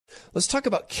Let's talk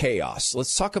about chaos.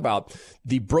 Let's talk about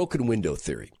the broken window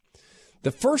theory.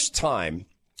 The first time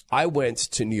I went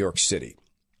to New York City,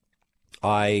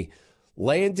 I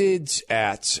landed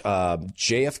at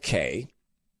JFK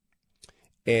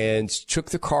and took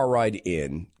the car ride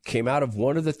in, came out of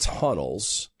one of the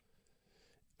tunnels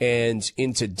and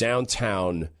into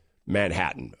downtown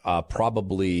Manhattan,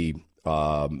 probably,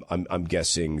 I'm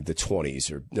guessing the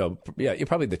 20s or no, yeah,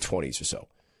 probably the 20s or so.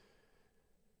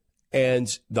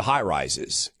 And the high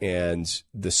rises and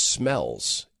the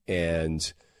smells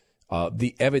and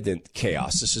the evident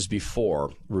chaos. This is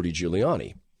before Rudy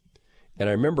Giuliani. And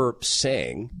I remember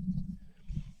saying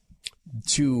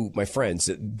to my friends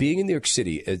that being in New York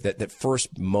City, that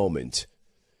first moment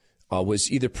was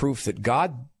either proof that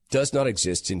God does not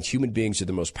exist and human beings are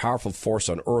the most powerful force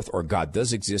on earth, or God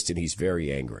does exist and he's very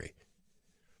angry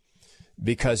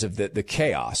because of the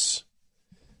chaos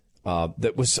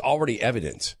that was already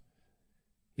evident,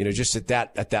 just at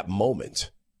that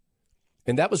moment.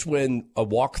 And that was when a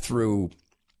walk through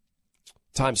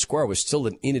Times Square was still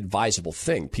an inadvisable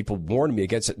thing. People warned me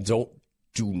against it. Do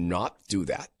not do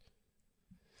that.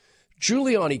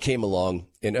 Giuliani came along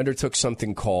and undertook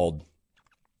something called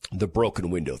the broken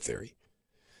window theory.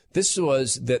 This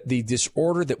was that the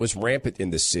disorder that was rampant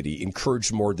in the city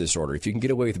encouraged more disorder. If you can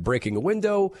get away with breaking a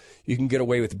window, you can get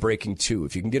away with breaking two.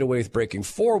 If you can get away with breaking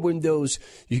 4 windows,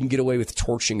 you can get away with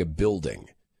torching a building.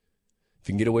 If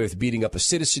you can get away with beating up a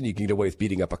citizen, you can get away with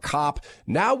beating up a cop.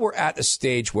 Now we're at a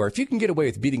stage where if you can get away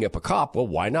with beating up a cop, well,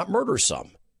 why not murder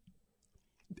some?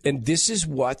 And this is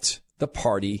what the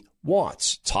party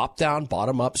wants. Top down,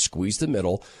 bottom up, squeeze the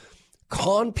middle.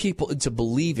 Con people into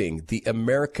believing the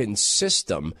American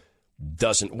system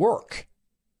doesn't work.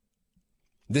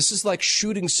 This is like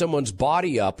shooting someone's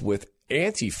body up with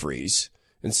antifreeze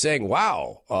and saying,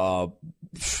 wow,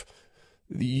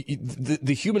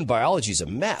 the human biology is a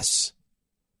mess.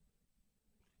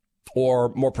 Or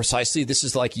more precisely, this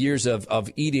is like years of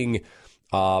eating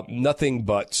nothing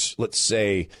but, let's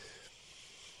say,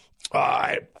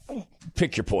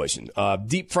 pick your poison.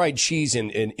 Deep fried cheese in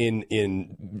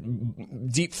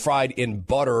deep fried in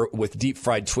butter with deep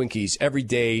fried Twinkies every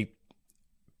day,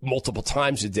 multiple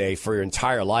times a day for your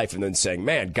entire life, and then saying,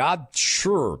 man, God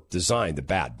sure designed a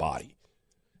bad body.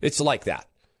 It's like that.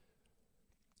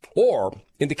 Or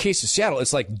in the case of Seattle,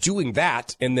 it's like doing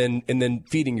that and then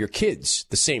feeding your kids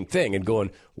the same thing and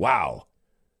going, wow,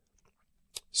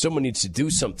 someone needs to do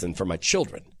something for my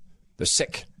children. They're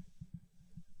sick.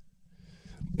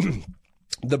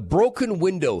 The broken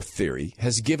window theory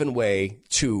has given way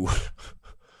to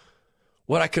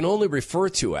what I can only refer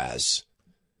to as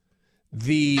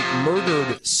the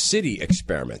murdered city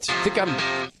experiment. Think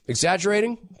I'm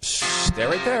exaggerating? Stay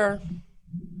right there.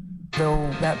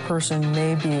 Though that person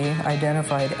may be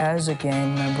identified as a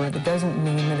gang member, that doesn't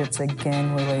mean that it's a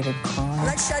gang-related crime.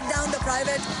 Let's shut down the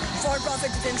private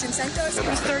for-profit detention centers. It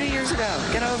was 30 years ago.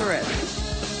 Get over it.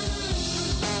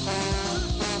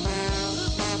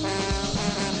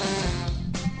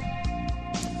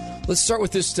 Let's start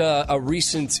with this a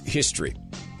recent history,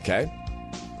 okay?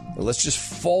 Let's just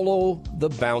follow the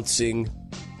bouncing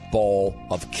ball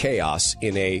of chaos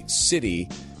in a city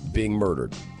being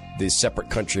murdered, the separate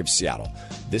country of Seattle.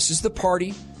 This is the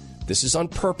party. This is on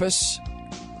purpose.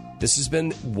 This has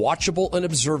been watchable and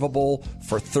observable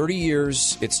for 30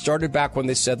 years. It started back when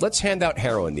they said, let's hand out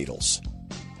heroin needles.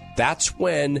 That's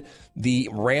when the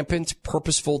rampant,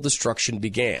 purposeful destruction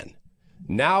began.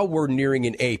 Now we're nearing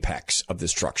an apex of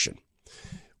destruction.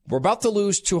 We're about to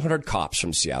lose 200 cops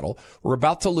from Seattle. We're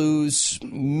about to lose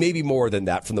maybe more than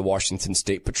that from the Washington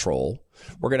State Patrol.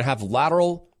 We're going to have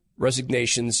lateral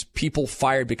resignations, people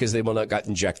fired because they will not got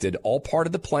injected, all part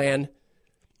of the plan.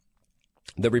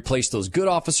 They replace those good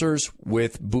officers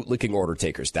with bootlicking order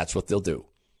takers. That's what they'll do.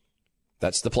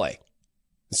 That's the play.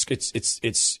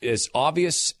 It's as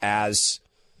obvious as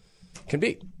can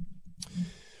be.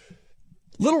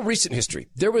 Little recent history.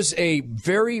 There was a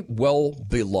very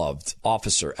well-beloved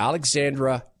officer,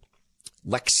 Alexandra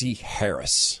Lexi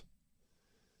Harris.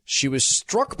 She was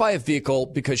struck by a vehicle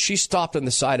because she stopped on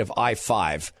the side of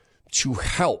I-5 to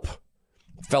help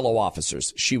fellow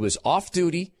officers. She was off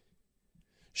duty.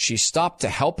 She stopped to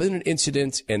help in an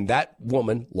incident, and that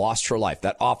woman lost her life.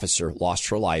 That officer lost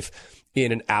her life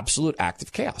in an absolute act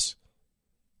of chaos.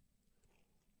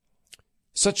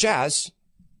 Such as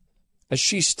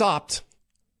she stopped,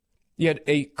 you had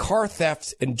a car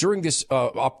theft, and during this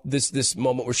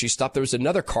moment where she stopped, there was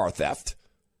another car theft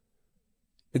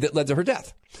that led to her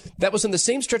death. That was on the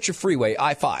same stretch of freeway,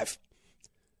 I-5,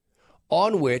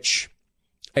 on which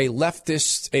a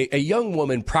leftist, a young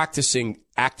woman practicing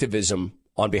activism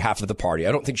on behalf of the party,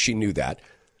 I don't think she knew that,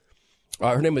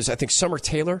 her name was, I think, Summer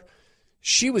Taylor.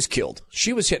 She was killed.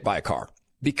 She was hit by a car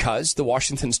because the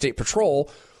Washington State Patrol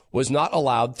was not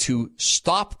allowed to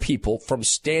stop people from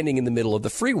standing in the middle of the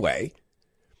freeway.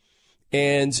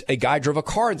 And a guy drove a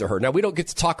car into her. Now, we don't get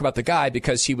to talk about the guy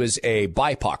because he was a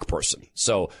BIPOC person.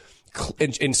 So,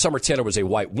 and Summer Taylor was a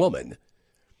white woman.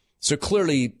 So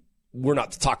clearly, we're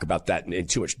not to talk about that in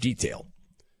too much detail.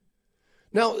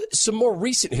 Now, some more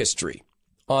recent history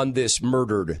on this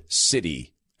murdered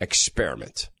city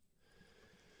experiment.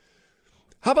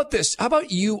 How about this? How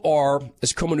about you are,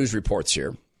 as Como News reports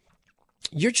here,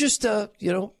 you're just a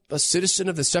citizen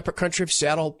of the separate country of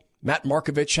Seattle. Matt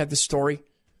Markovich had this story.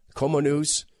 Como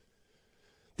News.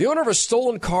 The owner of a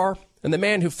stolen car and the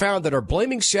man who found that are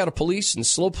blaming Seattle police and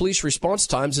slow police response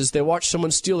times as they watch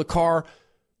someone steal a car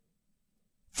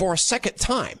for a second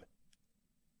time.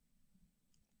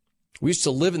 We used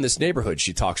to live in this neighborhood,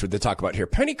 they talk about here.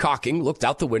 Penny Cocking looked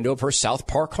out the window of her South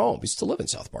Park home. We used to live in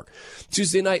South Park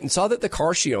Tuesday night and saw that the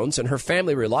car she owns and her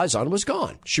family relies on was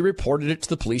gone. She reported it to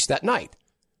the police that night.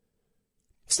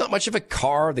 It's not much of a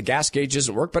car. The gas gauge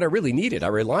doesn't work, but I really need it. I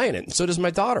rely on it, and so does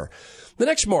my daughter. The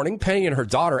next morning, Penny and her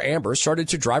daughter, Amber, started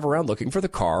to drive around looking for the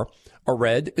car, a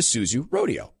red Isuzu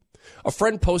Rodeo. A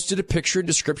friend posted a picture and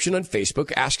description on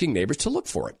Facebook asking neighbors to look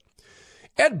for it.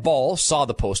 Ed Ball saw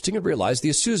the posting and realized the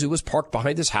Isuzu was parked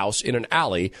behind his house in an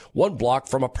alley 1 block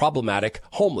from a problematic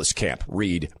homeless camp.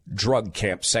 Read, drug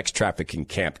camp, sex trafficking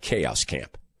camp, chaos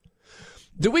camp.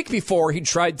 The week before, he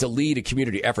tried to lead a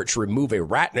community effort to remove a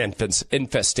rat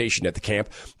infestation at the camp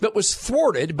that was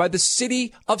thwarted by the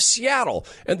city of Seattle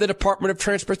and the Department of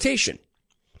Transportation.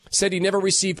 Said he never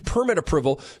received permit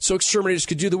approval so exterminators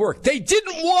could do the work. They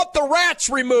didn't want the rats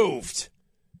removed.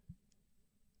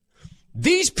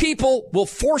 These people will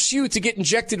force you to get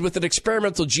injected with an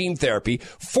experimental gene therapy,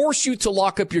 force you to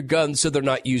lock up your guns so they're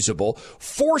not usable,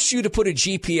 force you to put a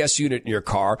GPS unit in your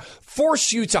car,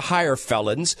 force you to hire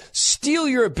felons, steal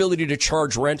your ability to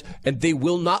charge rent, and they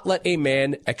will not let a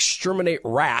man exterminate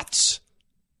rats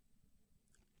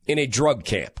in a drug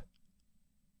camp.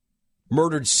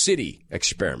 Murdered city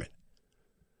experiment.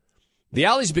 The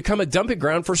alley's become a dumping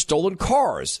ground for stolen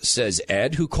cars, says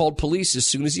Ed, who called police as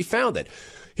soon as he found it.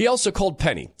 He also called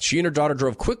Penny. She and her daughter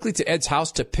drove quickly to Ed's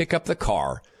house to pick up the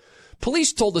car.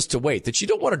 Police told us to wait, that you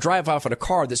don't want to drive off in a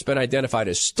car that's been identified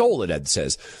as stolen, Ed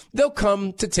says. They'll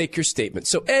come to take your statement.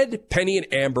 So Ed, Penny,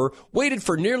 and Amber waited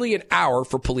for nearly an hour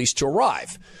for police to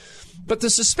arrive. But the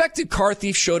suspected car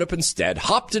thief showed up instead,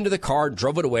 hopped into the car and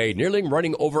drove it away, nearly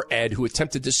running over Ed, who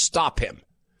attempted to stop him.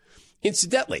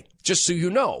 Incidentally, just so you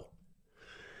know,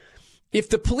 if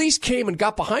the police came and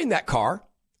got behind that car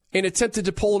and attempted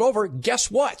to pull it over,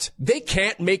 guess what? They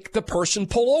can't make the person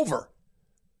pull over.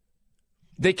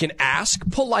 They can ask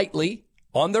politely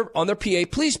on their PA,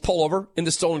 please pull over in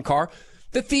the stolen car.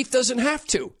 The thief doesn't have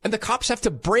to, and the cops have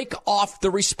to break off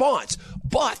the response.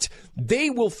 But they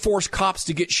will force cops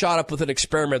to get shot up with an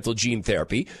experimental gene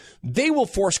therapy. They will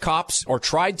force cops, or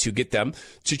tried to get them,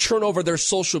 to turn over their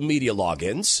social media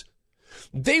logins.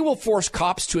 They will force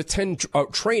cops to attend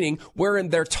training wherein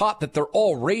they're taught that they're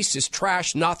all racist,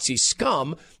 trash, Nazi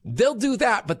scum. They'll do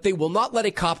that, but they will not let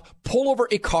a cop pull over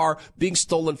a car being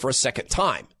stolen for a second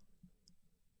time.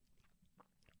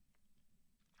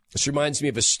 This reminds me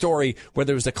of a story where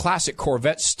there was a classic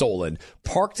Corvette stolen,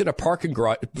 parked in a parking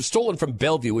garage, stolen from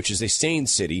Bellevue, which is a sane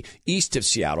city east of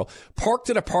Seattle, parked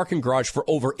in a parking garage for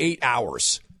over 8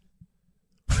 hours.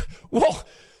 Well,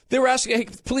 they were asking, hey,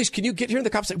 police, can you get here? And the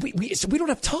cops said, we don't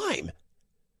have time.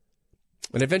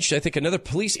 And eventually, I think another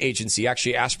police agency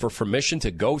actually asked for permission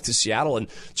to go to Seattle and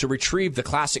to retrieve the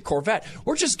classic Corvette.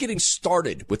 We're just getting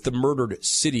started with the murdered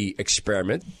city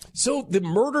experiment. So the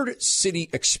murdered city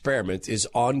experiment is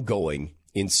ongoing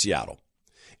in Seattle.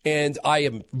 And I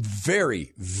am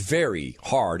very, very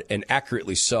hard and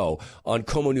accurately so on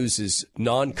Como News'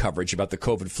 non-coverage about the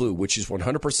COVID flu, which is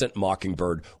 100%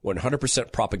 Mockingbird,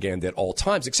 100% propaganda at all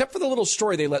times, except for the little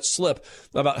story they let slip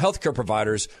about healthcare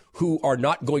providers who are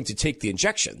not going to take the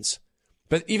injections.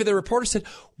 But even the reporter said,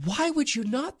 why would you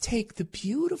not take the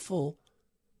beautiful?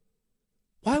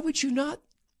 Why would you not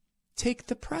take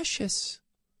the precious?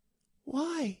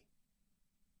 Why?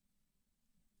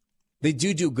 They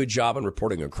do a good job on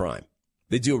reporting a crime.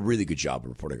 They do a really good job of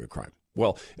reporting a crime.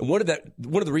 Well, and one of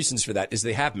the reasons for that is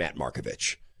they have Matt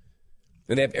Markovich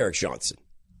and they have Eric Johnson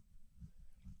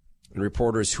and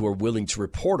reporters who are willing to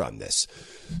report on this.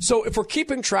 So if we're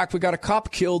keeping track, we got a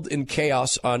cop killed in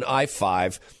chaos on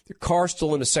I-5. The car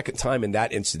stolen a second time in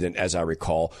that incident, as I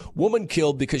recall. Woman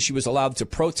killed because she was allowed to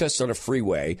protest on a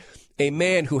freeway. A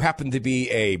man who happened to be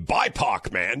a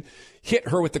BIPOC man, hit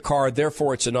her with the car.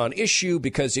 Therefore, it's a non-issue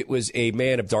because it was a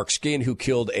man of dark skin who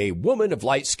killed a woman of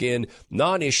light skin.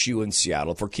 Non-issue in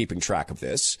Seattle for keeping track of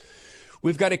this.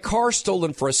 We've got a car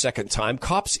stolen for a second time.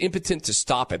 Cops impotent to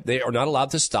stop it. They are not allowed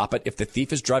to stop it if the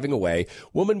thief is driving away.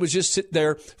 Woman was just sitting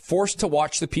there, forced to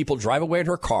watch the people drive away in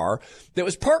her car that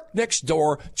was parked next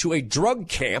door to a drug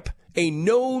camp, a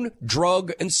known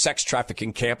drug and sex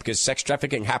trafficking camp, because sex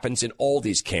trafficking happens in all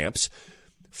these camps,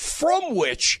 from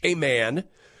which a man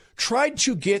tried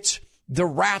to get the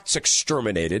rats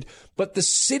exterminated, but the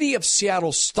city of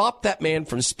Seattle stopped that man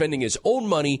from spending his own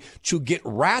money to get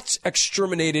rats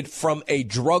exterminated from a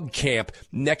drug camp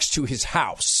next to his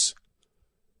house.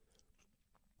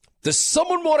 Does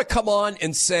someone want to come on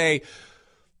and say,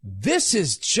 this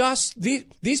is just,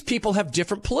 these people have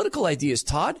different political ideas,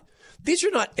 Todd? These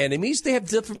are not enemies. They have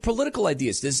different political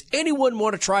ideas. Does anyone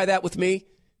want to try that with me?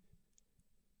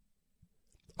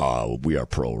 We are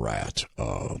pro-rat.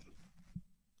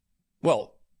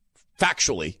 Well,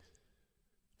 factually,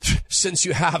 since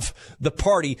you have the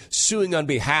party suing on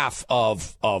behalf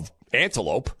of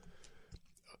Antelope,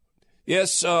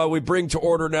 yes, we bring to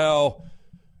order now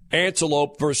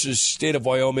Antelope versus State of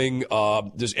Wyoming.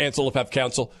 Does Antelope have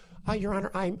counsel? Your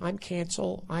Honor, I'm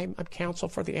counsel. I'm counsel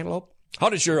for the Antelope. How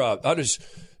does your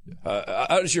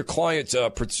client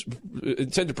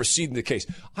intend to proceed in the case?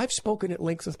 I've spoken at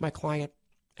length with my client,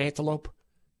 Antelope.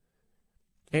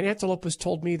 And Antelope has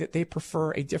told me that they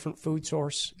prefer a different food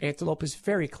source. Antelope is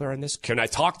very clear on this. Can I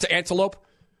talk to Antelope?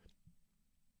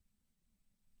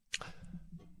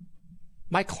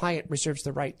 My client reserves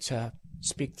the right to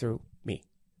speak through me.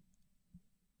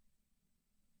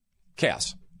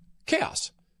 Chaos.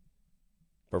 Chaos.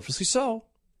 Purposely so.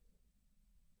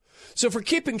 So for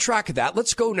keeping track of that,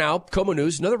 let's go now. Como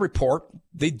News, another report.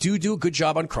 They do a good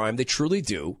job on crime. They truly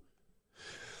do.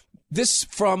 This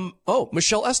from,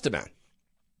 Michelle Esteban.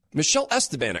 Michelle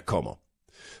Esteban at Como,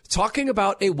 talking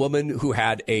about a woman who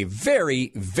had a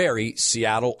very, very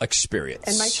Seattle experience.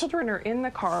 And my children are in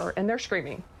the car and they're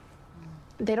screaming.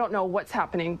 They don't know what's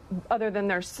happening other than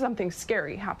there's something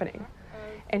scary happening.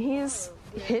 And he's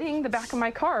hitting the back of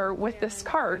my car with this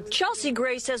cart. Chelsea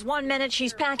Gray says 1 minute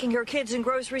she's packing her kids and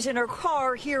groceries in her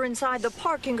car here inside the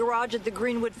parking garage at the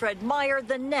Greenwood Fred Meyer.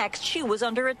 The next, she was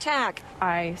under attack.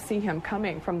 I see him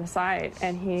coming from the side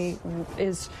and he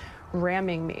is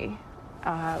ramming me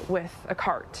with a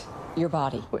cart. Your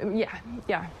body?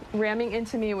 Yeah, ramming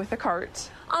into me with a cart.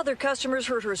 Other customers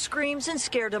heard her screams and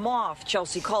scared him off.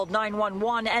 Chelsea called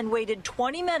 911 and waited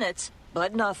 20 minutes,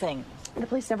 but nothing. The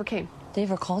police never came. They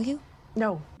ever call you?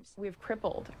 No. We've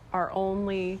crippled our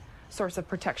only source of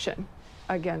protection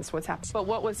against what's happening. But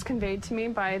what was conveyed to me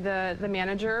by the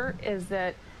manager is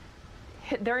that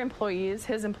their employees,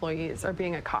 his employees, are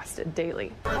being accosted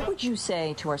daily. What would you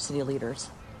say to our city leaders?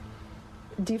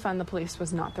 Defund the police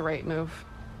was not the right move.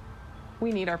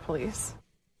 We need our police.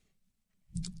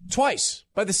 Twice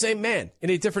by the same man in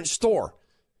a different store.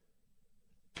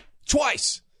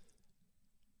 Twice.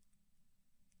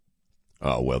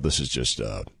 Well, this is just,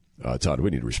 Todd, we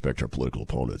need to respect our political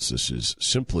opponents. This is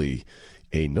simply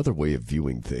another way of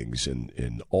viewing things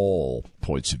in all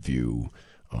points of view.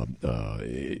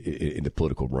 In the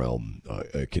political realm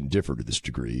can differ to this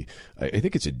degree. I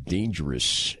think it's a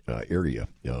dangerous area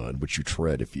in which you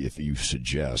tread if you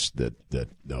suggest that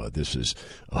this is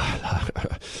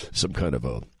some kind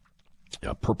of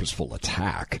a purposeful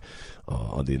attack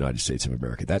on the United States of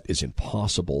America. That is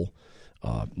impossible.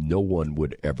 No one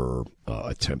would ever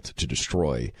attempt to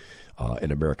destroy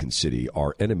an American city.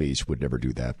 Our enemies would never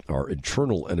do that. Our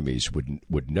internal enemies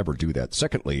would never do that.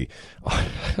 Secondly,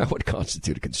 that would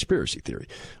constitute a conspiracy theory.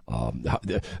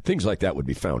 Things like that would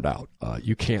be found out.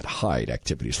 You can't hide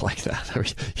activities like that. I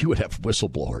mean, you would have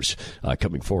whistleblowers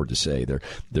coming forward to say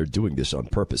they're doing this on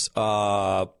purpose.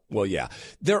 Well, yeah.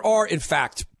 There are, in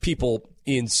fact, people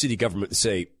in city government that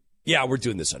say, yeah, we're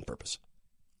doing this on purpose.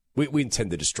 We intend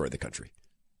to destroy the country,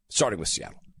 starting with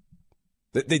Seattle.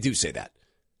 They do say that.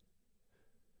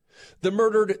 The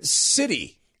Murdered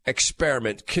City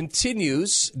experiment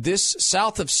continues this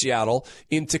south of Seattle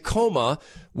in Tacoma,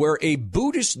 where a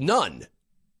Buddhist nun,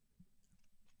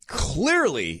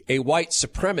 clearly a white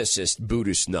supremacist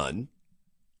Buddhist nun,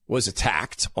 was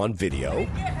attacked on video.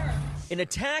 An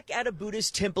attack at a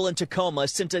Buddhist temple in Tacoma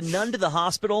sent a nun to the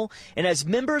hospital and has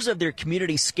members of their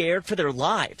community scared for their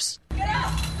lives.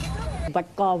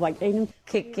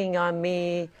 Kicking on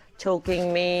me,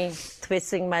 choking me,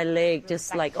 twisting my leg,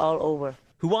 just like all over.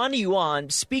 Huan Yuan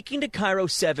speaking to Cairo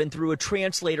 7 through a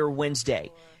translator Wednesday.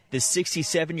 The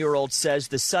 67-year-old says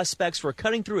the suspects were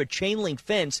cutting through a chain-link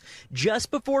fence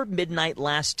just before midnight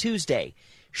last Tuesday.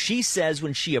 She says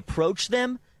when she approached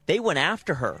them, they went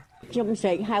after her.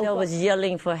 I was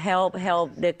yelling for help,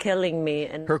 help, they're killing me.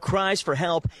 And Her cries for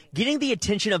help getting the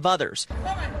attention of others,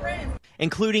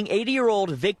 including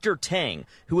 80-year-old Victor Tang,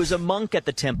 who was a monk at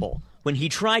the temple. When he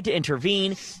tried to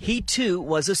intervene, he too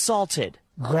was assaulted.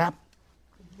 Grab,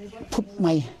 put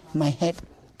my head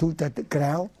to the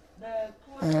ground,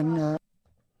 and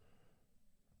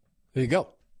there you go.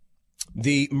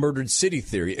 The murdered city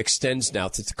theory extends now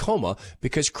to Tacoma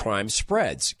because crime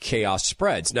spreads, chaos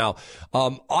spreads. Now,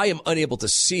 I am unable to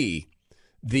see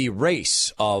the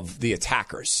race of the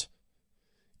attackers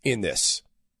in this,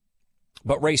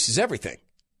 but race is everything.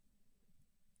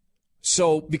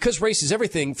 So because race is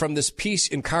everything from this piece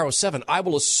in Cairo 7, I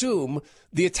will assume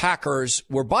the attackers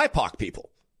were BIPOC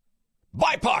people.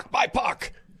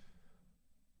 BIPOC.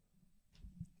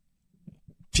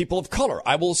 People of color.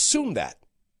 I will assume that.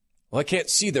 Well, I can't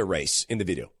see their race in the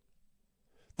video.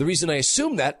 The reason I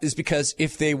assume that is because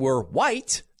if they were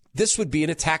white, this would be an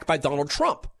attack by Donald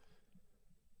Trump.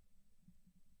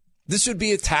 This would be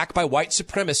an attack by white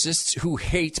supremacists who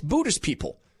hate Buddhist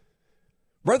people,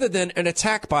 rather than an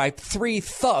attack by 3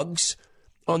 thugs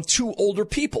on 2 older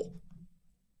people.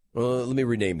 Let me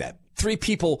rename that. 3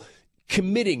 people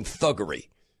committing thuggery.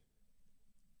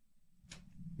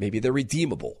 Maybe they're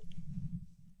redeemable,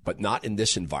 but not in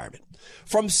this environment.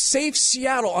 From Safe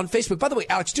Seattle on Facebook. By the way,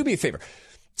 Alex, do me a favor.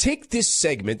 Take this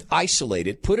segment, isolate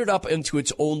it, put it up into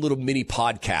its own little mini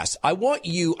podcast.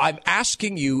 I'm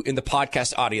asking you in the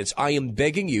podcast audience, I am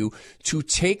begging you to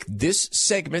take this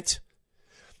segment,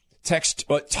 text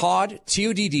Todd,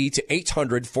 T-O-D-D, to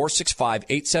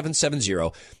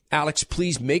 800-465-8770. Alex,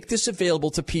 please make this available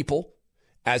to people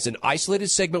as an isolated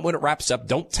segment when it wraps up.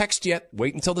 Don't text yet.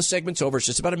 Wait until the segment's over. It's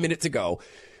just about a minute to go.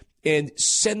 And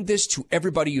send this to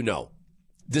everybody you know.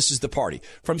 This is the party.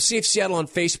 From Safe Seattle on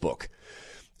Facebook.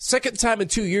 Second time in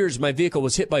 2 years, my vehicle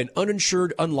was hit by an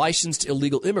uninsured, unlicensed,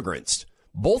 illegal immigrant.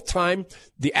 Both times,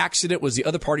 the accident was the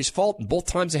other party's fault, and both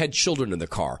times I had children in the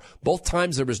car. Both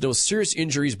times, there was no serious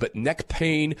injuries, but neck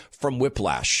pain from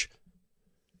whiplash.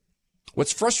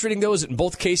 What's frustrating, though, is that in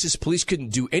both cases, police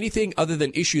couldn't do anything other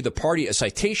than issue the party a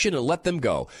citation and let them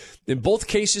go. In both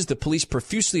cases, the police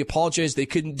profusely apologized they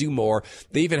couldn't do more.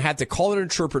 They even had to call an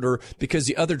interpreter because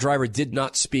the other driver did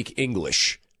not speak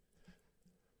English.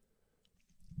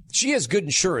 She has good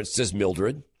insurance, says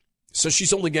Mildred, so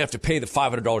she's only going to have to pay the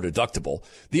 $500 deductible.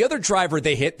 The other driver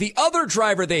they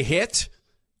hit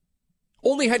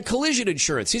only had collision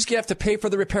insurance. He's going to have to pay for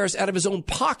the repairs out of his own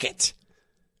pocket.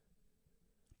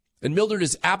 And Mildred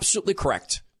is absolutely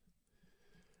correct.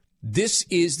 This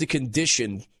is the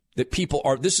condition that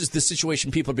this is the situation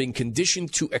people are being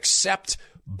conditioned to accept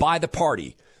by the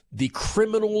party. The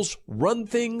criminals run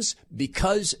things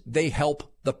because they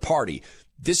help the party.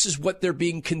 This is what they're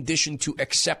being conditioned to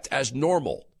accept as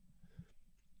normal.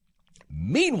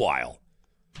 Meanwhile,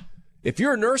 if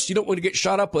you're a nurse, you don't want to get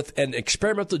shot up with an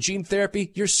experimental gene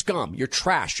therapy, you're scum, you're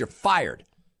trash, you're fired.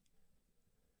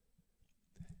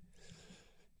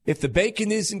 If the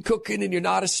bacon isn't cooking and you're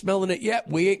not smelling it yet,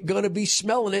 we ain't going to be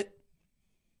smelling it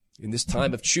in this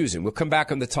time of choosing. We'll come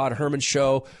back on the Todd Herman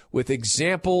Show with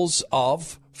examples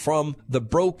from the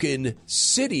broken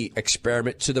city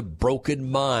experiment to the broken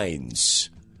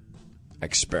minds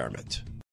experiment.